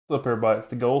What's up, everybody? It's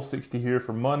Thegoal60 here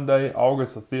for Monday,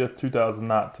 August the 5th,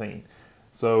 2019.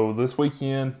 So this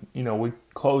weekend, we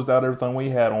closed out everything we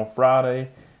had on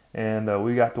Friday, and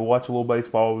we got to watch a little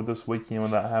baseball over this weekend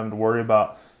without having to worry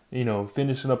about,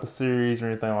 finishing up a series or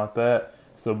anything like that.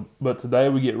 But today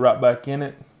we get right back in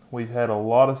it. We've had a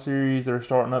lot of series that are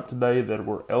starting up today that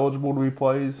were eligible to be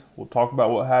plays. We'll talk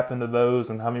about what happened to those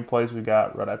and how many plays we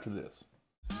got right after this.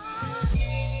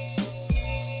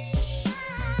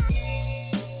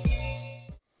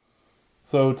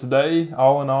 So today,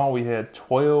 all in all, we had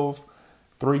 12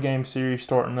 three-game series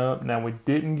starting up. Now, we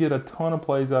didn't get a ton of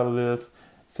plays out of this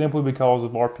simply because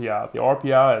of RPI. The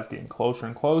RPI is getting closer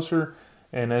and closer,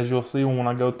 and as you'll see when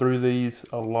I go through these,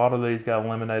 a lot of these got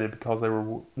eliminated because they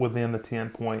were within the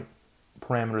 10-point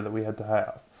parameter that we had to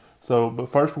have. But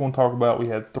first we're going to talk about, we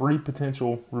had 3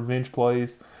 potential revenge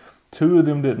plays. 2 of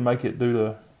them didn't make it due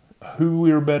to who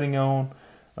we were betting on.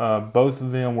 Both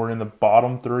of them were in the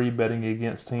bottom 3 betting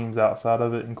against teams outside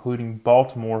of it, including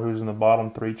Baltimore, who's in the bottom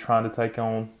 3 trying to take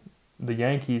on the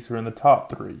Yankees, who are in the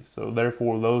top 3. So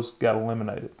therefore, those got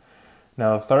eliminated.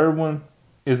 Now, the third one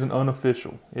isn't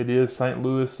unofficial. It is St.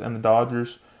 Louis and the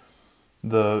Dodgers.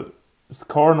 The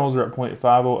Cardinals are at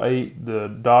 .508. The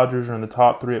Dodgers are in the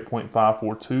top 3 at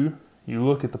 .542. You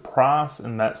look at the price,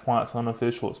 and that's why it's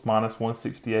unofficial. It's minus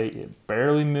 168. It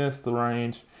barely missed the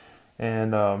range.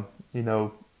 And,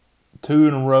 2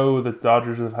 in a row that the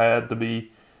Dodgers have had to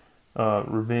be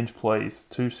revenge plays,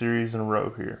 2 series in a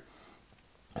row here.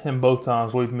 And both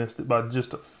times we've missed it by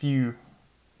just a few,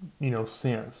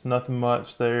 cents. Nothing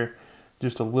much there,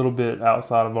 just a little bit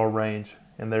outside of our range,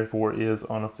 and therefore it is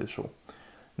unofficial.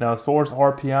 Now, as far as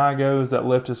RPI goes, that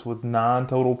left us with 9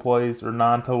 total plays, or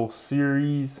 9 total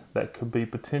series that could be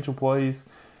potential plays.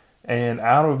 And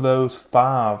out of those,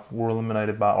 5 were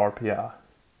eliminated by RPI.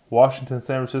 Washington,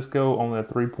 San Francisco, only a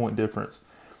 3-point difference.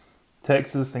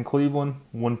 Texas and Cleveland,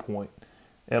 1 point.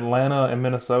 Atlanta and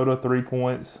Minnesota, 3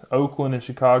 points. Oakland and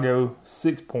Chicago,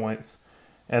 6 points.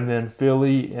 And then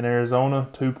Philly and Arizona,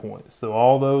 2 points. So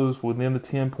all those within the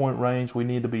 10-point range, we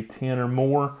need to be 10 or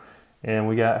more, and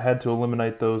we had to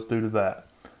eliminate those due to that.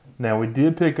 Now, we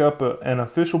did pick up an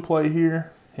official play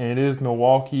here, and it is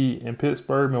Milwaukee and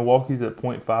Pittsburgh. Milwaukee's at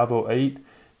 .508.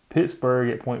 Pittsburgh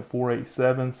at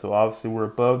 .487, so obviously we're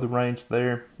above the range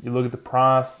there. You look at the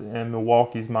price, and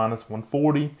Milwaukee's minus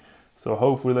 140, so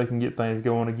hopefully they can get things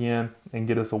going again and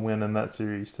get us a win in that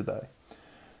series today.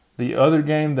 The other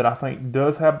game that I think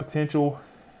does have potential,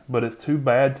 but it's 2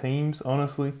 bad teams,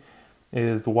 honestly,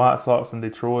 is the White Sox and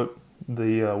Detroit.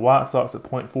 The White Sox at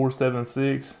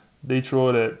 .476,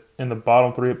 Detroit in the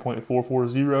bottom 3 at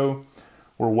 .440.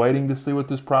 We're waiting to see what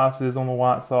this price is on the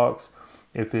White Sox.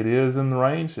 If it is in the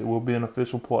range, it will be an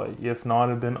official play. If not,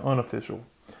 it will be an unofficial.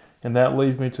 And that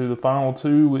leads me to the final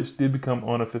 2, which did become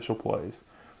unofficial plays.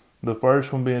 The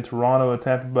first one being Toronto and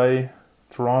Tampa Bay.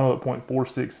 Toronto at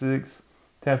 .466,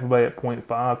 Tampa Bay at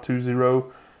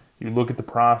 .520. You look at the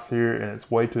price here, and it's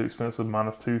way too expensive,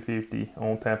 minus 250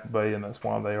 on Tampa Bay, and that's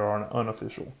why they are an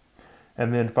unofficial.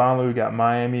 And then finally, we got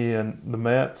Miami and the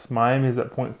Mets. Miami is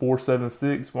at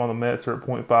 .476, while the Mets are at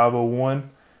 .501.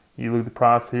 You look at the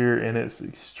price here, and it's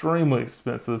extremely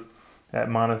expensive at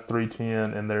minus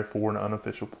 310, and therefore an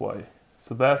unofficial play.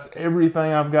 So that's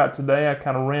everything I've got today. I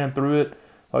kind of ran through it.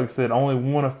 Like I said, only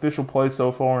 1 official play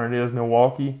so far, and it is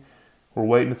Milwaukee. We're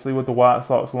waiting to see what the White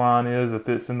Sox line is. If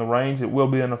it's in the range, it will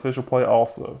be an official play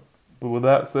also. But with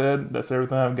that said, that's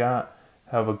everything I've got.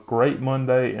 Have a great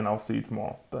Monday, and I'll see you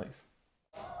tomorrow. Thanks.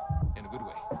 In a good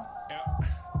way. Yeah.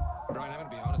 Brian, I'm going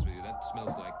to be honest with you. That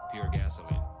smells like pure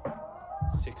gasoline.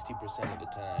 60% of the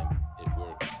time, it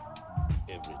works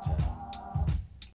every time.